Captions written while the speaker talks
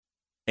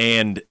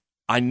And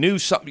I knew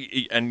something,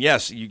 and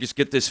yes, you just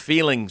get this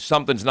feeling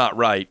something's not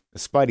right. The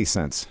spidey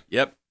sense.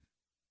 Yep.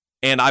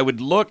 And I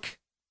would look,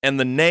 and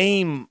the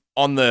name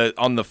on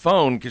the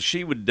phone, because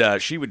she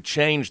would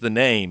change the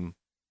name,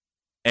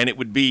 and it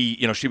would be,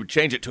 she would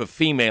change it to a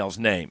female's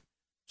name.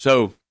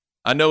 So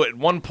I know at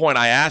one point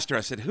I asked her,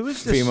 I said, "Who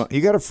is this?" Female. You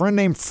got a friend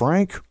named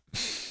Frank?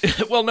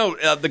 Well, no,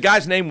 the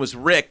guy's name was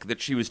Rick that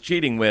she was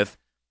cheating with,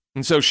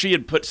 and so she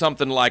had put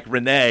something like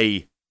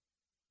Renee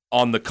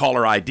on the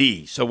caller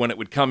ID. So when it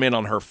would come in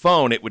on her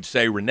phone, it would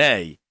say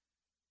Renee.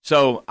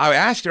 So I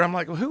asked her, I'm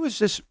like, well, who is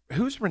this?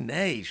 Who's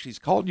Renee? She's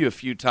called you a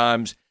few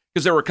times,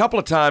 because there were a couple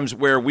of times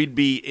where we'd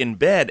be in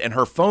bed and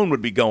her phone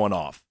would be going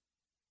off,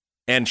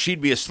 and she'd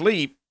be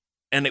asleep,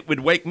 and it would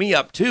wake me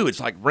up too. It's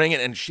like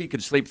ringing, and she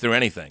could sleep through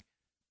anything.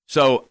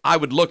 So I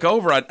would look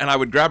over and I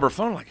would grab her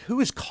phone, like, who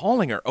is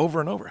calling her over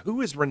and over?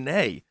 Who is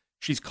Renee?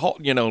 She's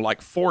called,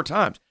 like 4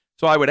 times.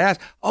 So I would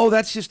ask, oh,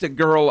 that's just a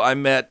girl I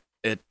met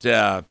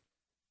at,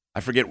 I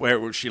forget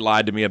where she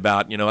lied to me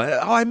about,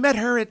 I met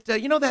her at,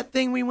 that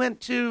thing we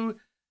went to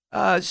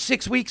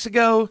 6 weeks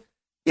ago.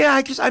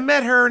 Yeah, I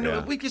met her,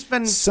 and we just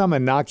been some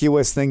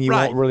innocuous thing you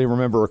won't really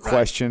remember a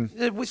question.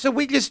 So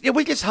we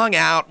just hung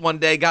out one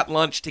day, got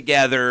lunch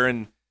together,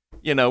 and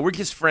we're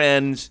just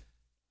friends.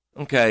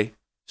 Okay.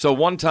 So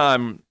one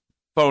time,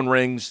 phone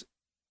rings.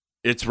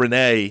 It's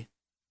Renee.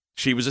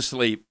 She was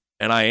asleep,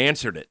 and I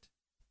answered it,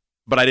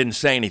 but I didn't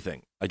say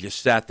anything. I just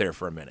sat there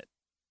for a minute,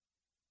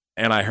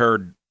 and I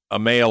heard a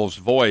male's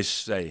voice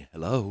say,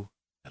 "Hello,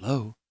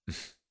 hello."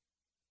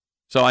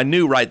 So I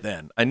knew right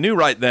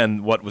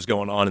then what was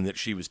going on and that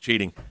she was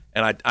cheating.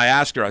 And I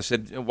asked her, I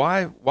said,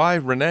 why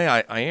Renee?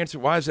 I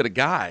answered, why is it a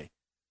guy?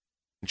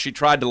 And she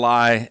tried to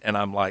lie, and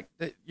I'm like,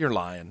 you're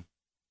lying.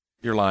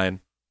 You're lying.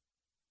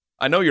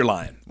 I know you're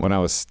lying. When I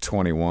was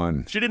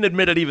 21. She didn't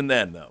admit it even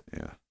then, though.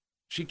 Yeah.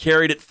 She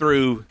carried it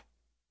through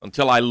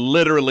until I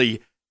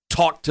literally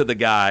talked to the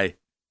guy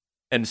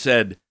and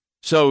said,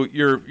 so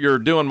you're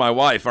doing my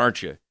wife,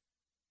 aren't you?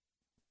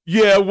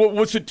 Yeah,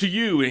 what's it to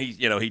you? And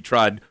he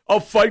tried,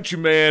 I'll fight you,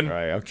 man. All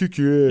right, I'll kick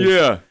your ass.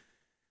 Yeah.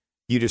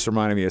 You just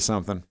reminded me of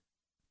something.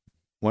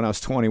 When I was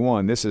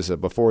 21, this is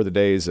before the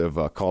days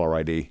of caller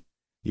ID.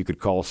 You could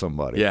call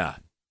somebody. Yeah.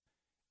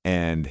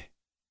 And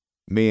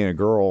me and a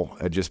girl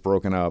had just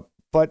broken up.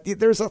 But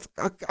there's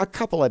a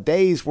couple of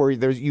days where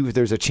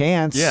there's a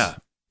chance. Yeah,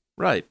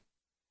 right.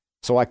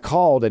 So I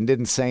called and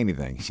didn't say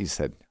anything. She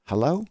said,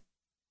 hello?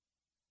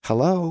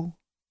 Hello?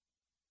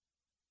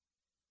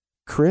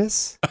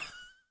 Chris?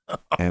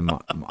 And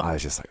I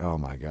was just like, oh,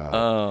 my God.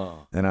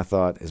 Oh. Then I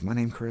thought, is my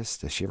name Chris?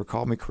 Does she ever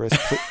call me Chris?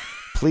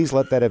 Please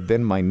let that have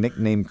been my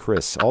nickname,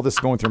 Chris. All this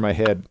going through my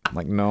head. I'm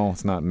like, no,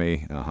 it's not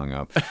me. And I hung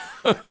up.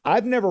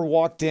 I've never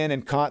walked in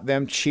and caught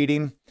them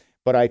cheating,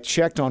 but I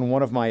checked on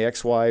one of my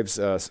ex-wives'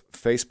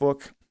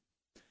 Facebook.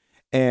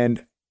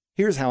 And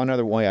here's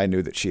another way I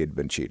knew that she had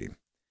been cheating.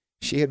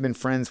 She had been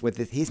friends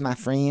with he's my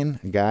friend,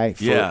 a guy.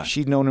 Yeah.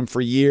 She'd known him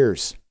for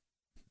years.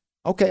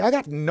 Okay, I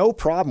got no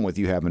problem with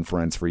you having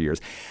friends for years.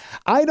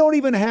 I don't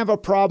even have a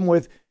problem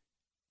with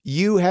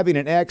you having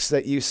an ex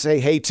that you say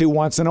hey to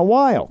once in a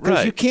while.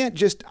 Because you can't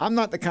I'm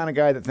not the kind of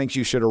guy that thinks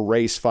you should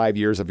erase 5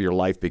 years of your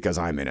life because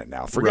I'm in it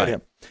now. Forget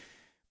him.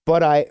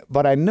 But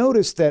I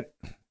noticed that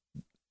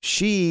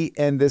she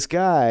and this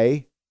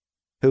guy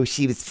who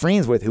she was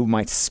friends with, who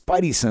my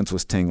spidey sense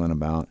was tingling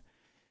about,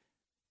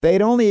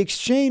 they'd only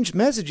exchanged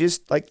messages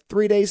like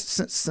 3 days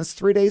since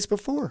 3 days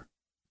before.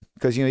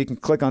 Because, you can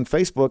click on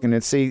Facebook and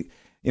then see,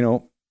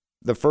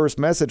 the first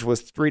message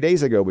was 3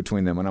 days ago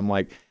between them. And I'm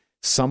like,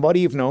 somebody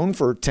you've known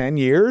for 10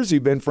 years,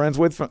 you've been friends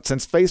with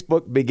since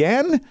Facebook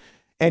began,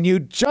 and you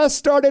just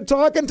started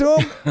talking to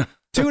him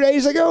 2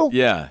 days ago?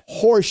 Yeah.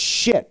 Horse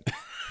shit.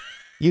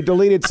 You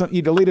deleted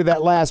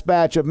that last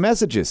batch of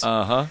messages.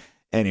 Uh-huh.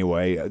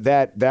 Anyway,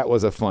 that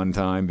was a fun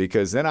time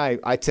because then I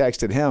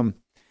texted him,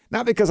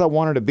 not because I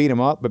wanted to beat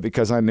him up, but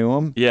because I knew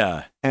him.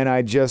 Yeah. And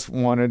I just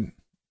wanted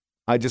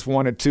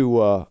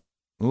to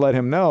let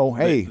him know,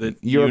 hey,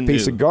 you're a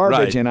piece of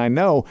garbage, and I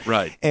know.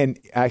 Right. And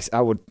I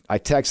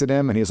texted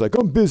him, and he was like,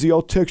 I'm busy.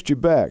 I'll text you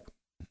back.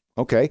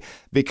 Okay.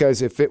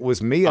 Because if it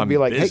was me, I'd be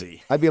like,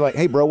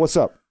 hey, bro, what's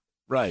up?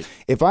 Right.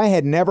 If I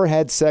had never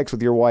had sex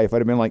with your wife, I'd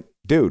have been like,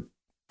 dude,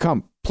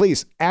 come,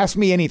 please, ask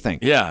me anything.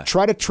 Yeah.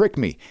 Try to trick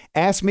me.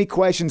 Ask me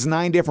questions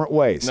 9 different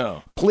ways.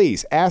 No.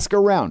 Please, ask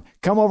around.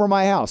 Come over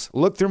my house.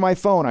 Look through my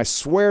phone. I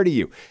swear to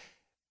you.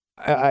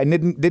 I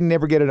didn't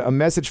ever get a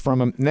message from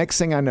him. Next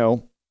thing I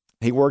know,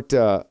 he worked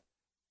at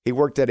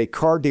a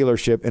car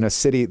dealership in a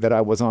city that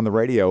I was on the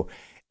radio,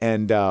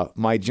 and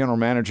my general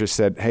manager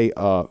said, hey,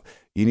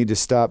 you need to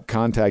stop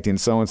contacting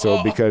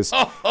so-and-so because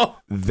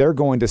they're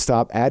going to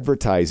stop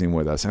advertising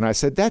with us. And I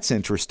said, that's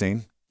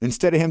interesting.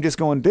 Instead of him just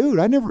going, dude,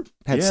 I never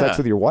had sex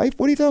with your wife.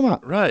 What are you talking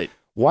about? Right.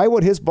 Why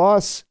would his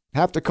boss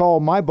have to call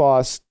my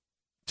boss?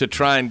 To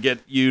try and get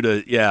you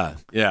to, yeah,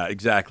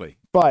 exactly.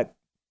 But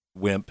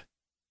wimp.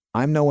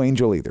 I'm no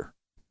angel either.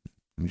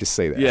 Let me just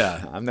say that.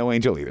 Yeah. I'm no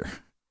angel either.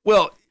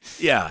 Well,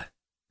 yeah.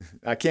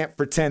 I can't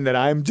pretend that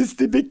I'm just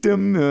the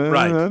victim.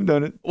 Right. I've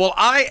done it. Well,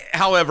 I,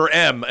 however,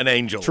 am an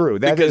angel. True.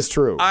 That is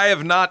true. I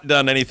have not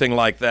done anything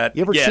like that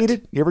You ever yet.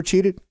 cheated? You ever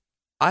cheated?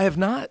 I have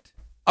not.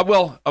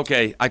 Well,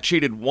 okay, I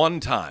cheated one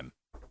time.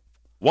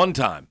 One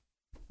time.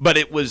 But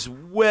it was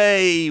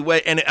way,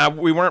 and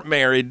we weren't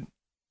married.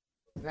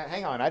 Now,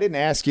 hang on. I didn't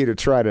ask you to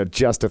try to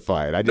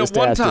justify it. I just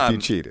one asked time, if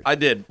you cheated. I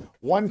did.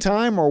 One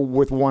time or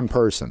with one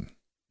person?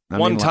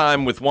 One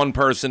time with one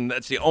person.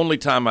 That's the only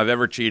time I've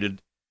ever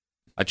cheated.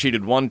 I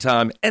cheated one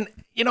time. And,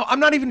 I'm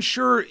not even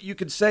sure you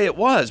could say it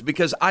was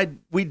because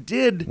we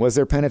did. Was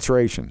there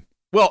penetration?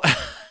 Well,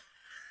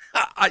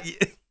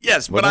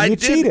 yes, Well, but then you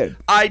cheated.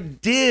 I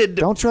did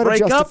Don't try to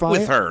break up justify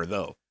with it. her,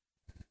 though.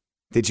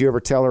 Did you ever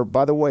tell her,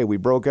 by the way, we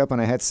broke up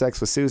and I had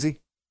sex with Susie?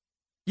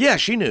 Yeah,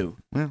 she knew.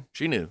 Well,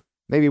 She knew.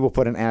 maybe we'll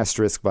put an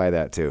asterisk by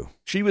that, too.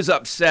 She was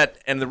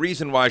upset, and the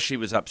reason why she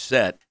was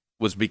upset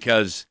was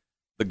because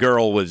the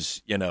girl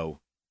was,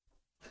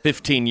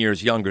 15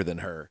 years younger than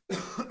her.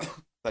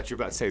 Thought you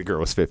were about to say the girl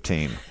was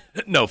 15.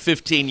 No,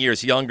 15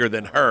 years younger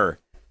than her.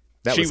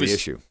 That was the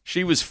issue.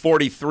 She was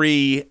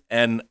 43,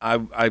 and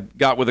I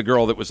got with a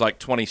girl that was like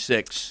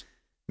 26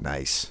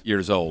 Nice.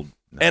 years old.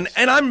 Nice.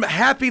 And I'm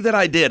happy that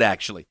I did,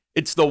 actually.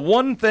 It's the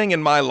one thing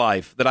in my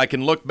life that I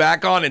can look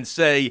back on and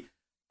say,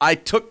 I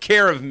took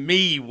care of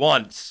me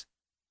once.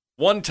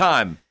 One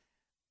time.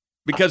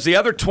 Because the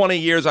other 20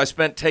 years I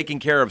spent taking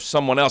care of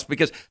someone else.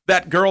 Because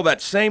that girl,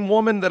 that same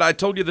woman that I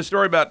told you the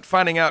story about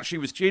finding out she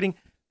was cheating,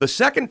 the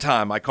second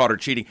time I caught her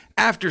cheating,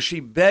 after she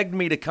begged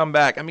me to come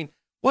back. I mean,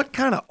 what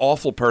kind of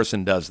awful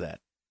person does that?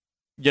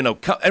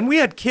 And we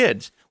had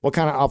kids. What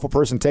kind of awful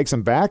person takes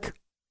him back?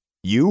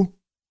 You?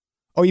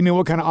 Oh, you mean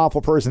what kind of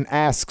awful person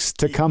asks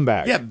to come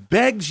back? Yeah,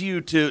 begs you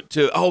to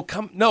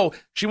come. No,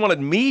 she wanted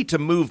me to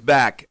move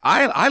back.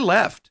 I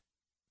left.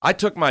 I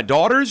took my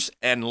daughters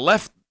and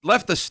left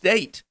the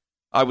state.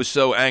 I was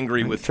so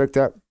angry with You took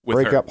that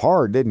breakup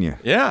hard, didn't you?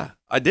 Yeah,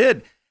 I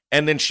did.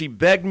 And then she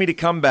begged me to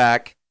come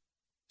back.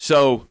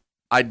 So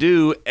I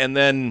do. And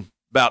then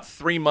about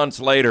 3 months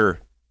later,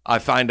 I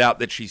find out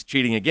that she's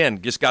cheating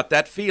again. Just got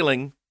that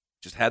feeling.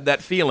 Just had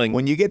that feeling.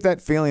 When you get that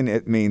feeling,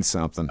 it means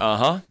something.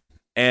 Uh-huh.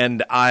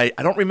 And I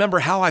don't remember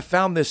how I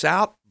found this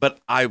out, but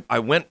I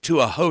went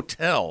to a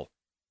hotel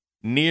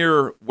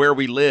near where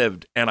we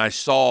lived, and I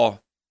saw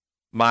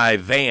my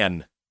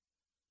van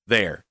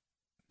there.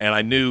 And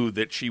I knew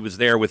that she was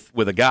there with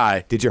a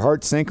guy. Did your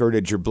heart sink or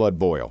did your blood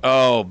boil?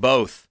 Oh,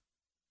 both.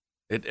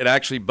 It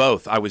actually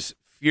both. I was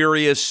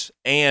furious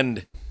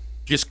and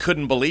just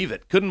couldn't believe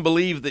it. Couldn't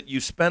believe that you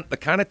spent the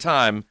kind of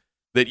time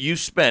that you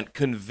spent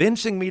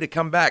convincing me to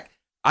come back.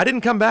 I didn't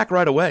come back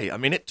right away. I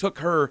mean, it took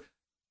her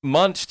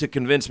months to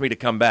convince me to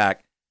come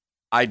back.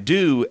 I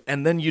do,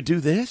 and then you do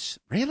this?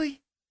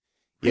 Really?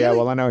 Yeah,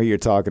 well, I know who you're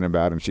talking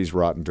about, and she's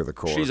rotten to the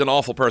core. She's an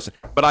awful person.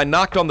 But I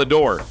knocked on the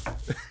door.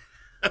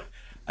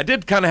 I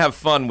did kind of have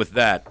fun with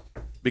that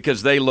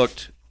because they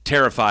looked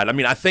terrified. I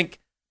mean, I think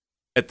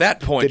at that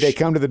point... Did they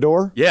come to the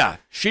door? Yeah.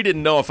 She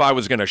didn't know if I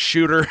was going to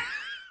shoot her.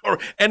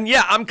 And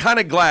yeah, I'm kind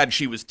of glad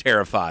she was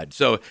terrified.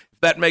 So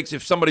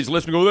if somebody's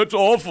listening, oh, that's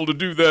awful to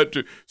do that,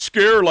 to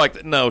scare her like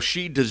that. No,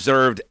 she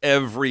deserved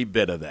every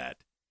bit of that.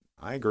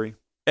 I agree.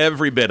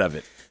 Every bit of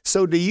it.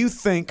 So do you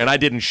think... And I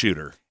didn't shoot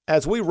her.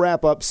 As we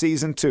wrap up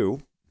season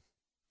 2,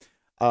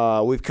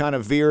 we've kind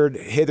of veered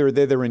hither,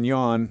 thither, and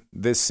yon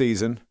this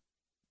season.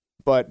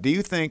 But do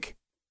you think,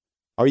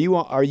 are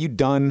you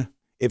done?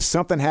 If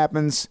something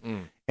happens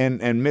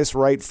and Miss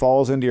Right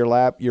falls into your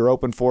lap, you're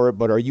open for it,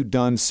 but are you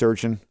done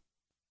searching?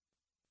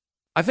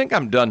 I think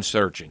I'm done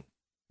searching.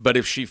 But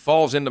if she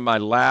falls into my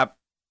lap,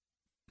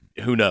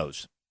 who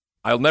knows?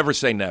 I'll never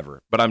say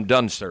never, but I'm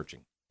done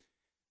searching.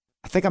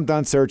 I think I'm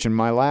done searching.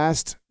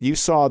 You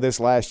saw this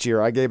last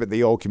year. I gave it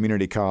the old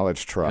community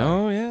college try.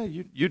 Oh yeah,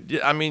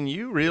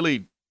 you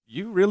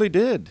really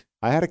did.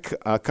 I had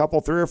a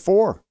couple, 3 or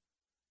 4.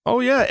 Oh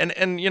yeah,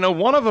 and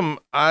one of them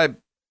I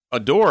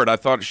adored. I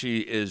thought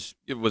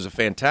was a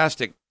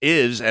fantastic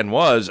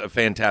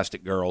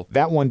girl.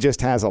 That one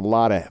just has a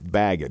lot of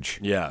baggage.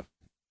 Yeah.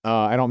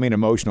 I don't mean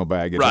emotional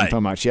baggage. Right. I'm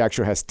talking about she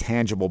actually has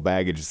tangible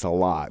baggage. It's a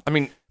lot. I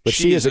mean, but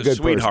she is a good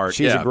sweetheart.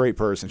 person. She's a great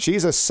person.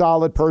 She's a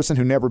solid person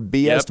who never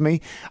BS'd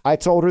me. I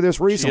told her this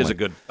recently.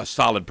 She is a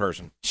solid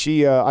person.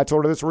 I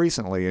told her this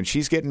recently, and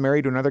she's getting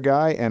married to another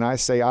guy, and I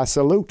say, I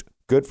salute.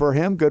 Good for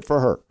him, good for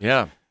her.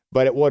 Yeah.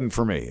 But it wasn't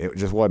for me. It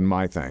just wasn't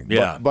my thing.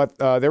 Yeah. But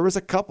there was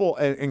a couple,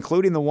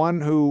 including the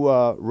one who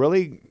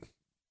really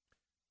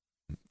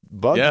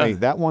bugged me.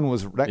 That one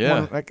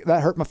that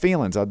hurt my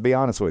feelings, I'll be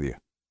honest with you.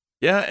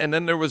 Yeah, and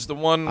then there was the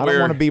one I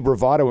don't want to be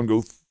bravado and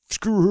go,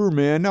 screw her,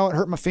 man. No, it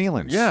hurt my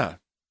feelings. Yeah.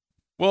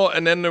 Well,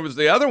 and then there was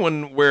the other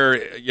one where,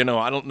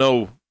 I don't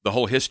know the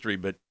whole history,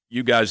 but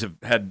you guys have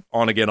had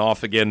on again,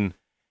 off again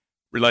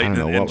relating,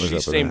 and she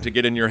seemed to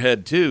get in your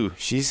head too.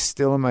 She's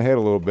still in my head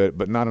a little bit,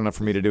 but not enough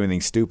for me to do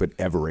anything stupid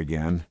ever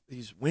again.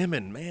 These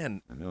women,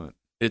 man. I know it.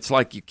 It's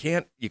like you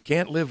can't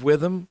live with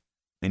them.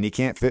 And you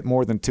can't fit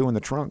more than 2 in the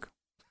trunk.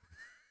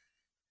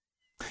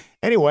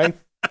 Anyway,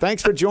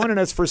 thanks for joining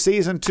us for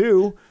season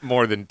 2.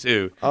 More than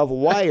 2. Of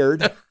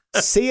Wired.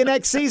 See you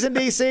next season,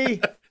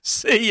 DC.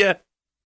 See ya.